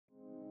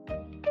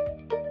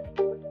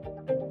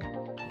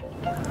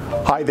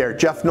Hi there,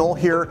 Jeff Knoll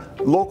here,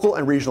 Local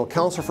and Regional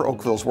Councillor for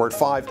Oakville's Ward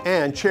 5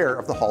 and Chair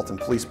of the Halton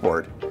Police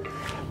Board.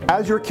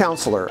 As your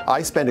councillor,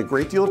 I spend a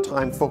great deal of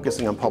time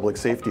focusing on public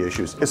safety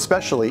issues,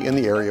 especially in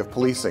the area of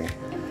policing.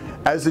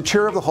 As the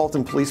Chair of the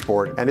Halton Police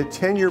Board and a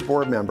 10-year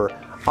board member,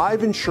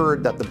 I've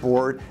ensured that the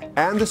board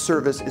and the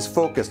service is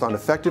focused on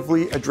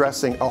effectively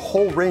addressing a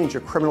whole range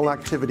of criminal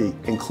activity,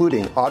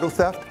 including auto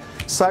theft,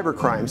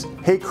 cybercrimes,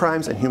 hate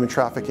crimes, and human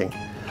trafficking.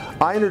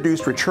 I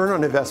introduced return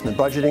on investment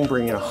budgeting,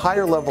 bringing a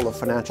higher level of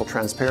financial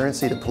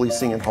transparency to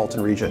policing in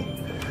Halton Region.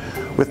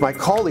 With my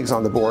colleagues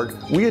on the board,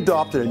 we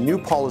adopted a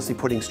new policy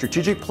putting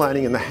strategic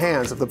planning in the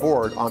hands of the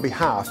board on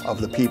behalf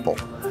of the people.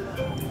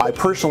 I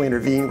personally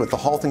intervened with the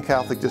Halton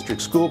Catholic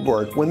District School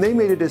Board when they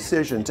made a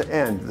decision to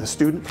end the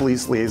Student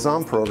Police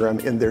Liaison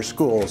program in their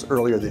schools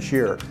earlier this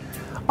year.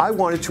 I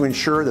wanted to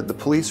ensure that the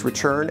police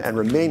return and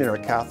remain in our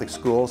Catholic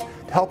schools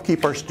to help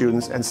keep our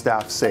students and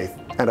staff safe,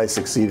 and I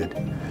succeeded.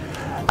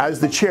 As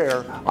the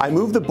Chair, I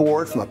moved the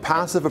board from a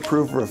passive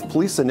approver of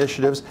police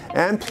initiatives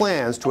and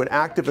plans to an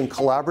active and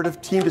collaborative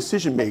team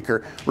decision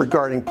maker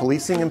regarding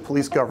policing and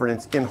police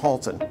governance in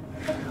Halton.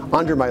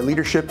 Under my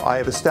leadership, I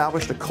have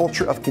established a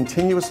culture of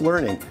continuous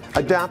learning,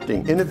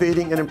 adapting,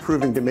 innovating, and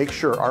improving to make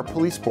sure our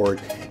police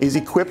board is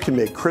equipped to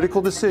make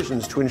critical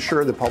decisions to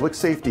ensure the public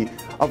safety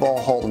of all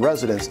Halton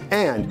residents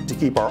and to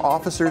keep our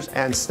officers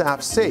and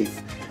staff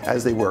safe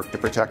as they work to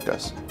protect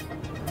us.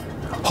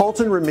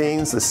 Halton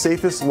remains the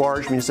safest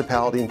large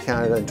municipality in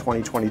Canada in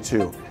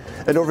 2022,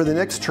 and over the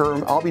next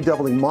term I'll be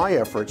doubling my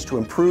efforts to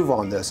improve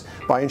on this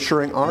by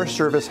ensuring our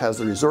service has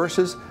the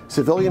resources,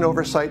 civilian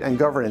oversight and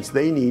governance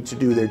they need to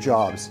do their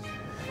jobs.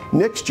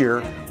 Next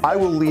year, I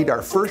will lead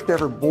our first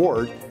ever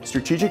board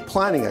strategic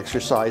planning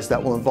exercise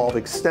that will involve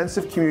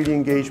extensive community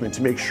engagement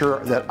to make sure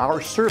that our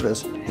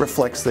service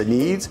reflects the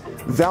needs,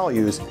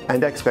 values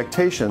and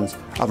expectations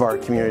of our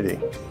community.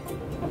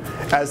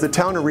 As the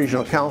Town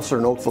Regional Councillor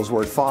in Oakville's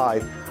Ward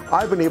 5,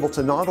 I've been able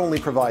to not only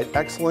provide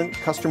excellent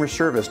customer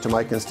service to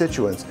my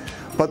constituents,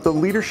 but the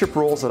leadership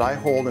roles that I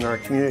hold in our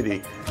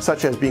community,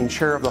 such as being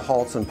Chair of the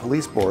Halton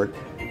Police Board,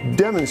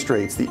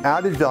 demonstrates the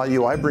added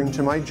value I bring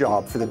to my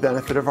job for the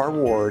benefit of our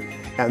ward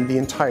and the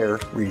entire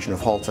region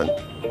of Halton.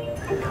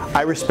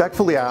 I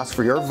respectfully ask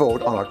for your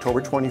vote on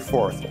October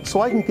 24th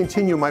so I can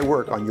continue my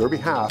work on your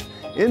behalf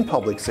in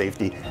public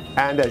safety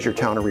and as your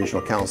Town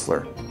Regional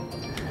Councillor.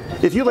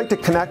 If you'd like to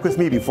connect with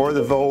me before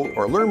the vote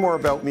or learn more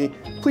about me,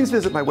 please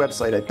visit my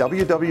website at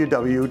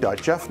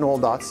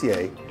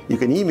www.jeffknoll.ca. You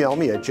can email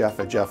me at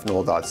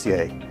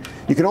jeff@jeffknoll.ca.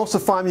 You can also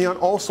find me on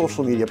all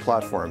social media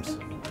platforms.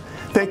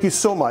 Thank you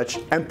so much,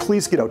 and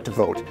please get out to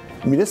vote.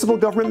 Municipal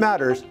government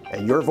matters,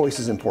 and your voice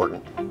is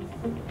important.